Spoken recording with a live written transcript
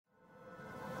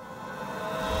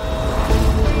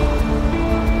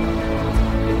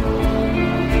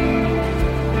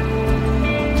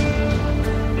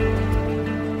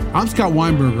Scott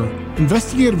Weinberger,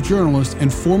 investigative journalist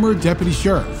and former deputy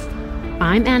sheriff.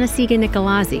 I'm Anna-Sigga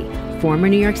Nicolazzi, former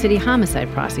New York City homicide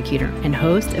prosecutor and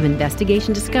host of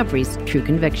Investigation Discovery's True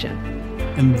Conviction.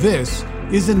 And this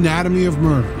is Anatomy of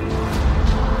Murder.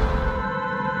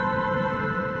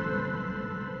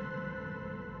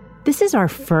 This is our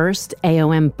first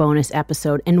AOM bonus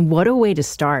episode, and what a way to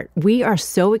start. We are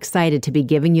so excited to be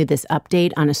giving you this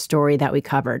update on a story that we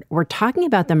covered. We're talking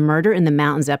about the Murder in the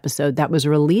Mountains episode that was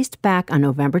released back on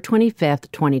November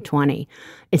 25th, 2020.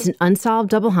 It's an unsolved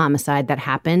double homicide that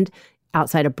happened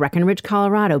outside of Breckenridge,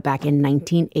 Colorado back in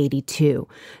 1982.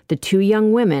 The two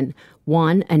young women,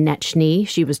 one, Annette Schnee,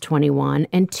 she was 21,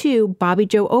 and two, Bobby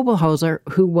Jo Oberholzer,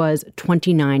 who was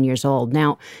 29 years old.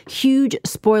 Now, huge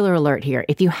spoiler alert here.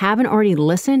 If you haven't already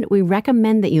listened, we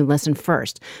recommend that you listen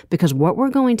first, because what we're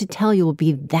going to tell you will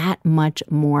be that much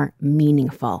more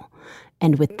meaningful.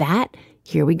 And with that,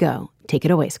 here we go. Take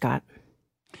it away, Scott.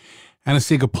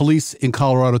 Anna-Sigga, police in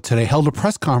Colorado today held a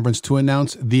press conference to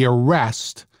announce the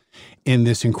arrest in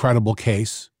this incredible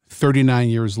case, 39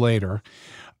 years later,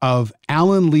 of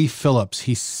Alan Lee Phillips.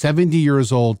 He's 70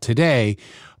 years old today,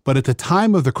 but at the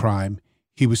time of the crime,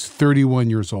 he was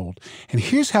 31 years old. And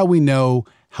here's how we know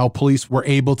how police were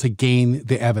able to gain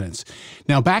the evidence.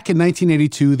 Now, back in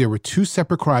 1982, there were two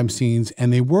separate crime scenes,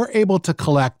 and they were able to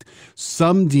collect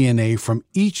some DNA from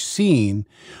each scene.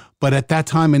 But at that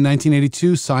time in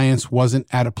 1982, science wasn't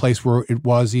at a place where it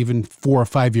was even 4 or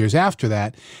 5 years after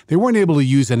that. They weren't able to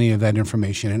use any of that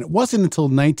information. And it wasn't until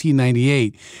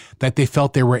 1998 that they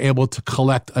felt they were able to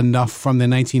collect enough from the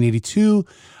 1982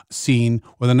 scene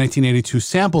or the 1982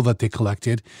 sample that they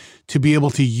collected to be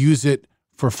able to use it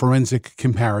for forensic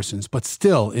comparisons. But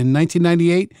still, in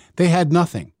 1998, they had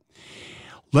nothing.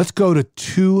 Let's go to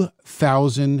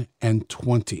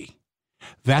 2020.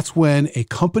 That's when a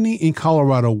company in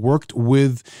Colorado worked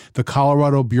with the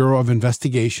Colorado Bureau of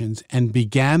Investigations and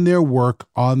began their work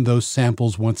on those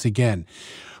samples once again.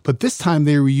 But this time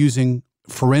they were using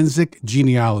forensic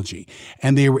genealogy,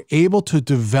 and they were able to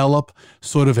develop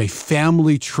sort of a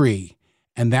family tree.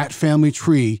 And that family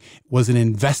tree was an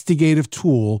investigative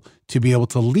tool to be able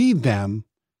to lead them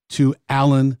to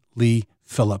Alan Lee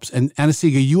Phillips. And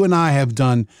Anna-Sigga, you and I have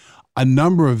done a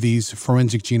number of these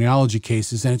forensic genealogy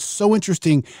cases, and it's so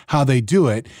interesting how they do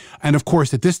it. And of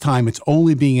course, at this time, it's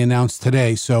only being announced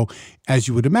today. So as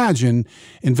you would imagine,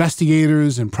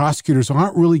 investigators and prosecutors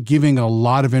aren't really giving a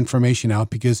lot of information out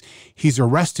because he's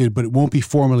arrested, but it won't be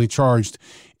formally charged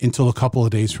until a couple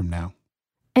of days from now.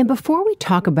 And before we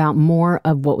talk about more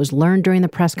of what was learned during the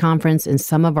press conference and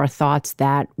some of our thoughts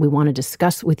that we want to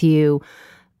discuss with you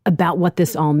about what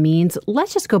this all means,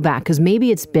 let's just go back, because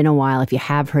maybe it's been a while if you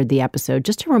have heard the episode,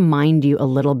 just to remind you a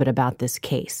little bit about this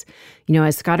case. You know,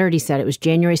 as Scott already said, it was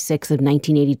January 6th of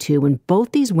 1982 when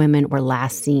both these women were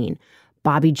last seen.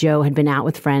 Bobby Jo had been out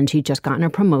with friends. She'd just gotten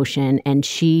a promotion, and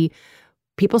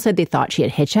people said they thought she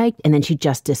had hitchhiked, and then she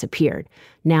just disappeared.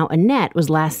 Now, Annette was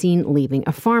last seen leaving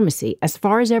a pharmacy. As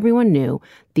far as everyone knew,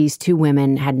 these two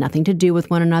women had nothing to do with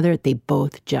one another. They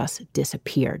both just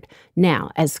disappeared. Now,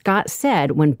 as Scott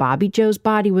said, when Bobby Jo's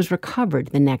body was recovered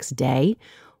the next day,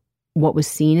 what was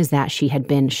seen is that she had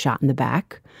been shot in the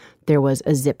back. There was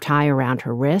a zip tie around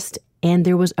her wrist, and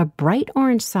there was a bright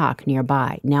orange sock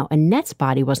nearby. Now, Annette's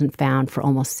body wasn't found for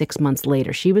almost 6 months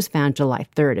later. She was found July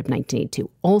 3rd of 1982.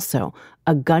 Also,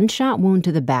 a gunshot wound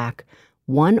to the back,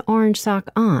 one orange sock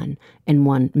on, and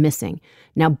one missing.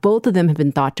 Now, both of them have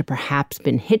been thought to perhaps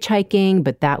been hitchhiking,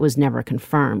 but that was never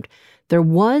confirmed. There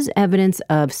was evidence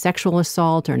of sexual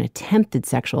assault or an attempted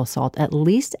sexual assault, at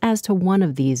least as to one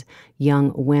of these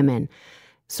young women.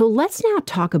 So let's now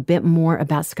talk a bit more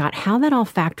about, Scott, how that all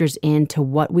factors into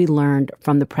what we learned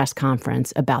from the press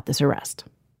conference about this arrest.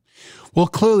 Well,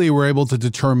 clearly we're able to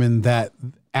determine that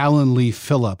Alan Lee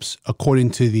Phillips,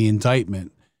 according to the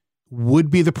indictment, would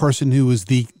be the person who was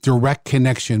the direct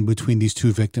connection between these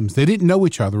two victims. They didn't know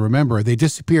each other, remember. They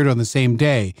disappeared on the same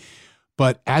day.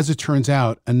 But as it turns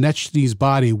out, Annette Schnee's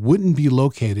body wouldn't be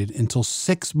located until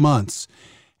 6 months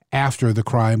after the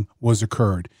crime was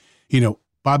occurred. You know,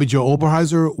 Bobby Jo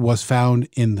Oberholzer was found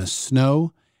in the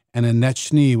snow, and Annette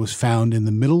Schnee was found in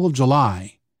the middle of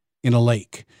July in a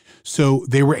lake. So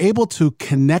they were able to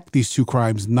connect these two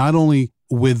crimes not only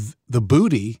with the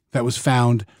booty that was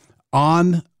found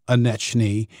on Annette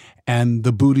Schnee and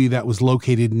the booty that was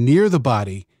located near the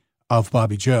body of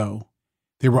Bobby Jo.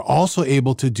 They were also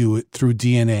able to do it through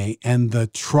DNA, and the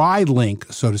tri-link,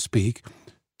 so to speak,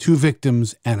 two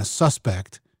victims and a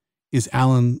suspect, is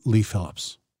Alan Lee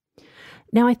Phillips.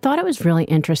 Now, I thought it was really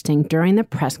interesting during the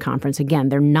press conference. Again,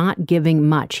 they're not giving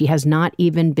much. He has not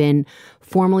even been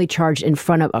formally charged in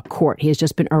front of a court. He has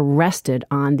just been arrested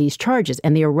on these charges.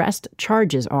 And the arrest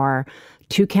charges are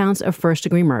 2 counts of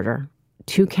first-degree murder,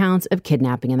 2 counts of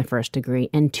kidnapping in the first degree,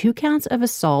 and 2 counts of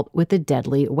assault with a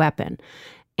deadly weapon.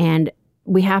 And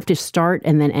we have to start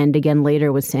and then end again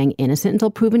later with saying innocent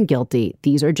until proven guilty.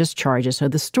 These are just charges. So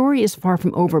the story is far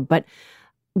from over. But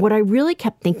what I really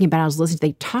kept thinking about, I was listening,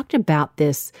 they talked about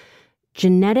this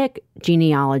genetic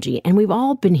genealogy, and we've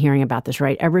all been hearing about this,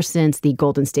 right, ever since the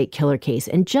Golden State Killer case.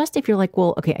 And just if you're like,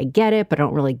 well, okay, I get it, but I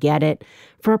don't really get it.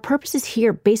 For our purposes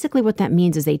here, basically what that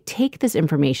means is they take this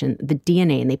information, the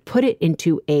DNA, and they put it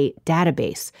into a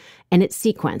database, and it's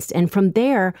sequenced. And from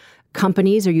there,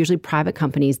 companies, or usually private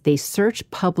companies, they search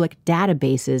public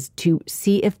databases to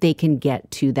see if they can get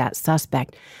to that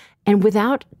suspect. And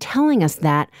without telling us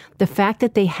that, the fact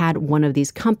that they had one of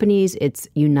these companies, it's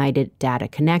United Data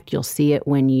Connect, you'll see it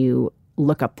when you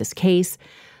look up this case.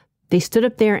 They stood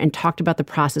up there and talked about the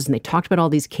process, and they talked about all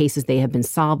these cases they have been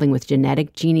solving with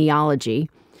genetic genealogy.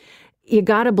 You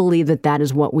got to believe that that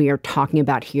is what we are talking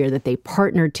about here, that they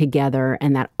partnered together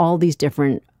and that all these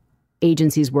different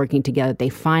agencies working together, they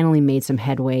finally made some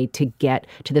headway to get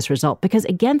to this result. Because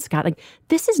again, Scott, like,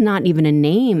 this is not even a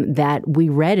name that we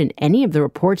read in any of the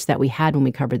reports that we had when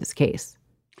we covered this case.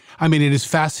 I mean, it is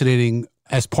fascinating.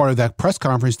 As part of that press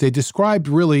conference, they described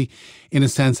really, in a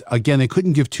sense, again, they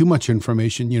couldn't give too much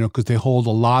information, because they hold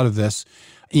a lot of this.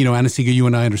 Anna-Sigga, you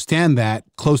and I understand that,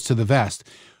 close to the vest.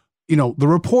 The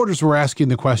reporters were asking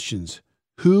the questions,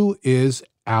 who is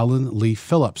Alan Lee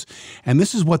Phillips? And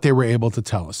this is what they were able to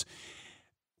tell us.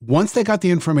 Once they got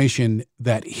the information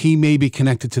that he may be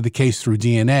connected to the case through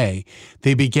DNA,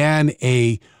 they began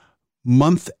a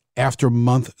month after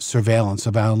month surveillance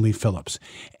of Alan Lee Phillips.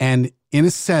 And in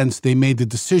a sense, they made the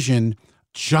decision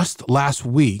just last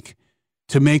week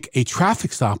to make a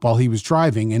traffic stop while he was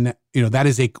driving. And, that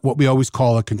is what we always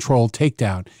call a controlled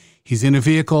takedown. He's in a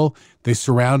vehicle, they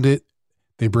surround it,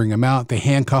 they bring him out, they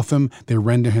handcuff him, they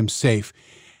render him safe.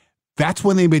 That's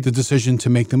when they made the decision to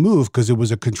make the move, because it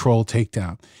was a controlled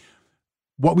takedown.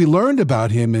 What we learned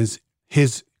about him is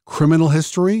his criminal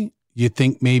history. You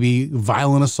think maybe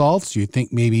violent assaults, you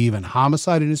think maybe even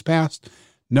homicide in his past.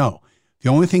 No, the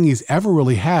only thing he's ever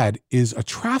really had is a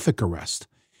traffic arrest.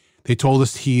 They told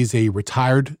us he's a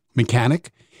retired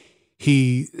mechanic.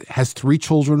 He has 3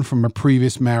 children from a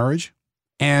previous marriage.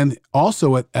 And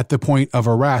also at the point of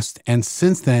arrest, and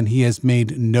since then, he has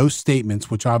made no statements,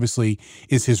 which obviously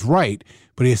is his right,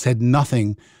 but he has said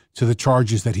nothing to the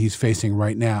charges that he's facing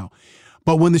right now.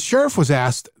 But when the sheriff was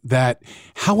asked that,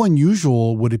 how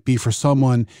unusual would it be for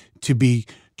someone to be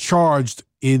charged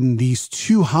in these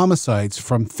 2 homicides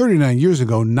from 39 years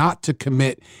ago not to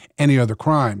commit any other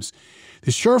crimes,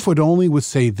 the sheriff would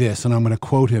say this, and I'm going to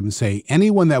quote him and say,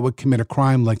 anyone that would commit a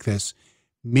crime like this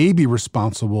may be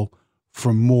responsible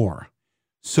for more.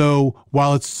 So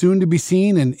while it's soon to be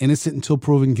seen and innocent until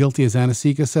proven guilty, as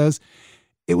Anna-Sigga says,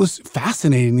 it was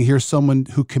fascinating to hear someone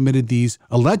who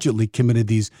allegedly committed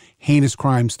these heinous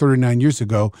crimes 39 years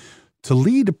ago to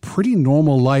lead a pretty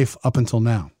normal life up until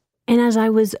now. And as I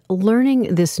was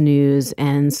learning this news,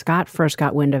 and Scott first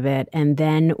got wind of it, and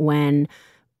then when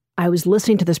I was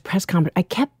listening to this press conference, I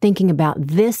kept thinking about,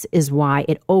 this is why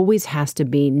it always has to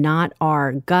be not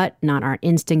our gut, not our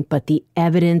instinct, but the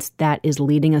evidence that is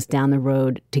leading us down the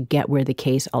road to get where the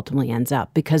case ultimately ends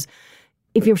up. Because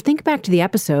if you think back to the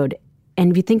episode, and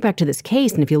if you think back to this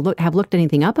case, and if you have looked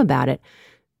anything up about it,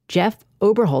 Jeff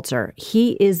Oberholzer,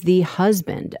 he is the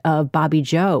husband of Bobby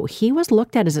Joe. He was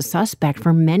looked at as a suspect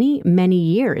for many, many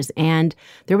years, and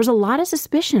there was a lot of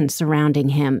suspicion surrounding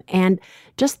him. And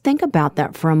just think about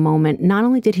that for a moment. Not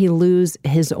only did he lose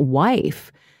his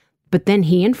wife, but then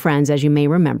he and friends, as you may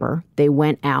remember, they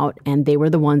went out and they were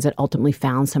the ones that ultimately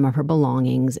found some of her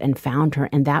belongings and found her.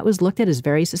 And that was looked at as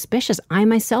very suspicious. I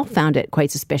myself found it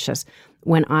quite suspicious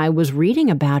when I was reading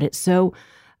about it. So,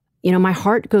 my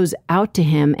heart goes out to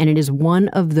him, and it is one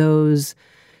of those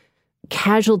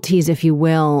casualties, if you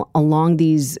will, along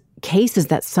these cases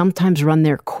that sometimes run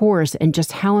their course, and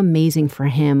just how amazing for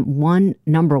him,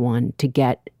 number one, to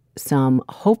get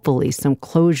hopefully some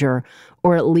closure,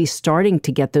 or at least starting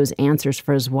to get those answers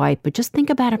for his wife. But just think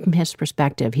about it from his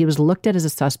perspective. He was looked at as a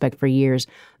suspect for years,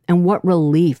 and what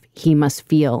relief he must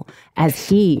feel as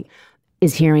he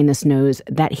is hearing this news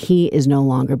that he is no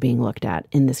longer being looked at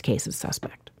in this case as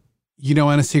suspect.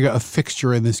 Anna-Sigga, a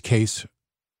fixture in this case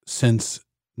since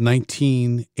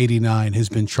 1989 has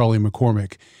been Charlie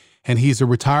McCormick. And he's a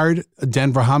retired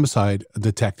Denver homicide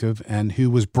detective and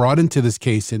who was brought into this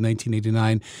case in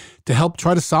 1989 to help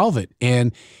try to solve it.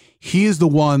 And He is the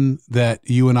one that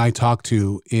you and I talked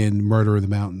to in Murder in the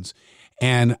Mountains.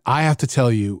 And I have to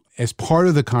tell you, as part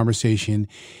of the conversation,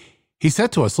 he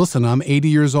said to us, listen, I'm 80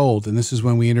 years old, and this is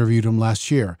when we interviewed him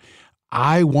last year.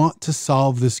 I want to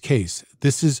solve this case.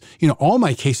 This is, all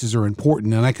my cases are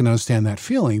important, and I can understand that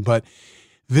feeling, but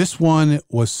this one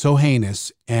was so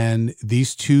heinous, and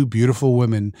these two beautiful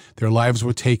women, their lives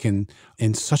were taken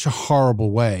in such a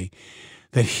horrible way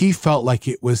that he felt like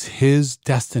it was his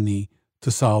destiny to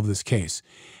solve this case.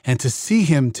 And to see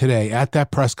him today at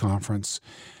that press conference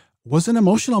was an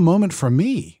emotional moment for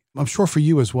me. I'm sure for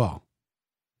you as well.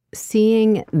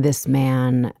 Seeing this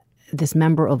man, this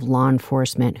member of law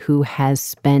enforcement who has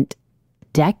spent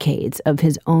decades of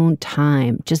his own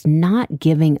time just not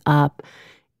giving up,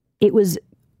 it was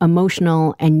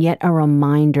emotional and yet a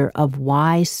reminder of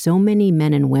why so many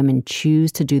men and women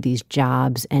choose to do these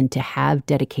jobs and to have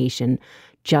dedication,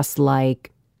 just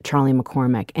like Charlie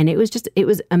McCormick. And it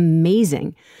was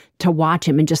amazing to watch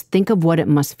him and just think of what it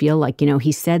must feel like.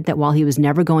 He said that while he was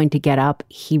never going to get up,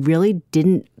 he really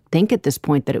didn't think at this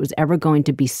point that it was ever going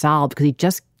to be solved because he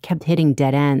just kept hitting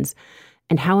dead ends.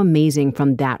 And how amazing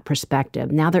from that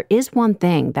perspective. Now, there is one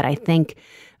thing that I think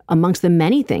amongst the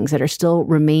many things that are still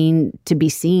remain to be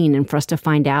seen and for us to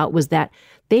find out was that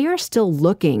they are still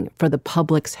looking for the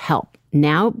public's help.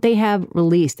 Now they have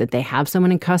released that they have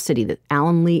someone in custody, that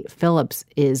Alan Lee Phillips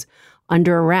is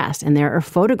under arrest. And there are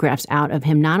photographs out of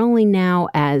him, not only now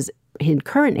as his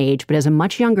current age, but as a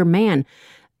much younger man.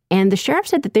 And the sheriff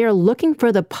said that they are looking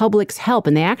for the public's help.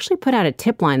 And they actually put out a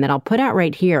tip line that I'll put out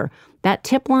right here. That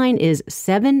tip line is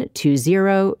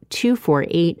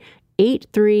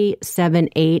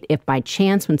 720-248-8378. If by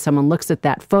chance, when someone looks at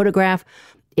that photograph,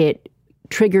 it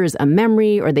triggers a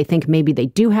memory or they think maybe they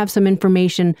do have some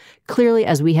information. Clearly,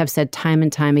 as we have said time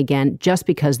and time again, just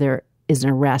because there is an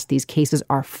arrest, these cases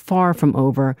are far from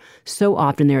over. So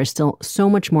often there is still so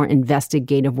much more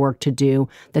investigative work to do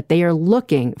that they are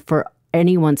looking for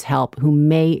anyone's help who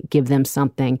may give them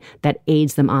something that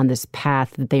aids them on this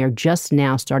path that they are just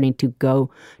now starting to go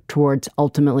towards,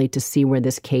 ultimately to see where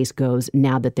this case goes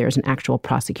now that there's an actual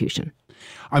prosecution.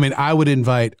 I mean, I would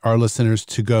invite our listeners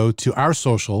to go to our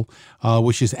social,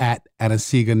 which is at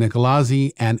Anna-Sigga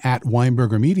Nicolazzi and at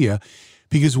Weinberger Media,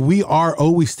 because we are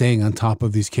always staying on top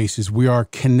of these cases. We are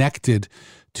connected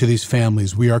to these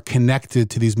families. We are connected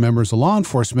to these members of law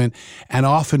enforcement, and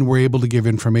often we're able to give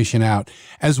information out,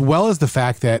 as well as the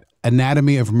fact that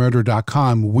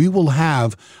anatomyofmurder.com, we will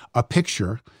have a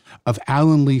picture of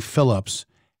Alan Lee Phillips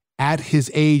at his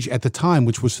age at the time,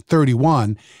 which was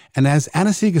 31. And as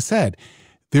Anna-Sigga said,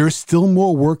 there is still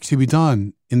more work to be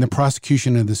done in the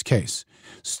prosecution of this case.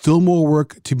 Still more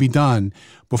work to be done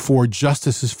before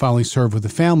justice is finally served with the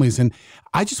families. And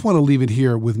I just want to leave it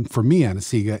here for me,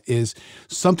 Anna-Sigga, is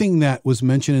something that was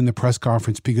mentioned in the press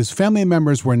conference, because family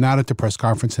members were not at the press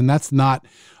conference, and that's not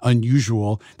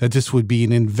unusual that this would be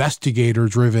an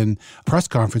investigator-driven press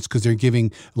conference because they're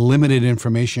giving limited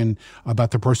information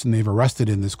about the person they've arrested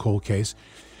in this cold case.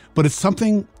 But it's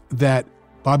something that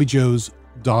Bobby Joe's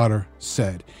daughter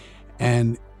said,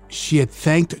 and she had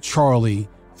thanked Charlie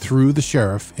through the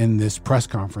sheriff in this press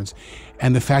conference,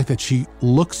 and the fact that she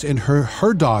looks in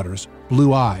her daughter's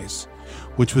blue eyes,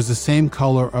 which was the same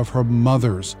color of her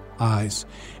mother's eyes,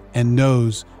 and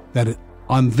knows that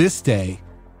on this day,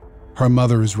 her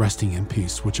mother is resting in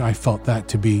peace, which I felt that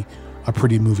to be a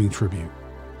pretty moving tribute.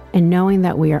 And knowing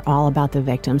that we are all about the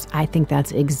victims, I think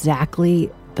that's exactly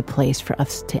the place for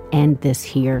us to end this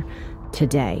here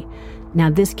today. Now,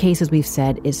 this case, as we've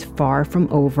said, is far from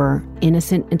over.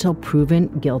 Innocent until proven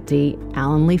guilty.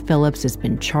 Alan Lee Phillips has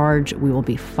been charged. We will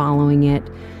be following it.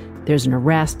 There's an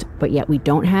arrest, but yet we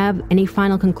don't have any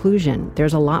final conclusion.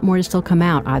 There's a lot more to still come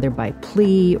out, either by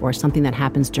plea or something that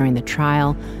happens during the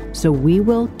trial. So we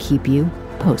will keep you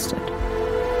posted.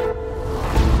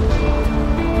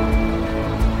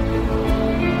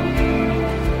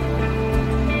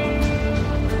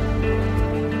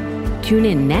 Tune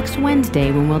in next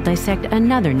Wednesday when we'll dissect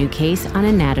another new case on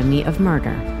Anatomy of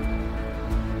Murder.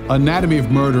 Anatomy of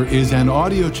Murder is an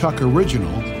Audio Chuck original,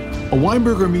 a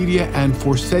Weinberger Media and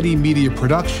Forsetti Media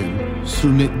production.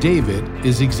 Sumit David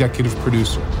is executive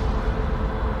producer.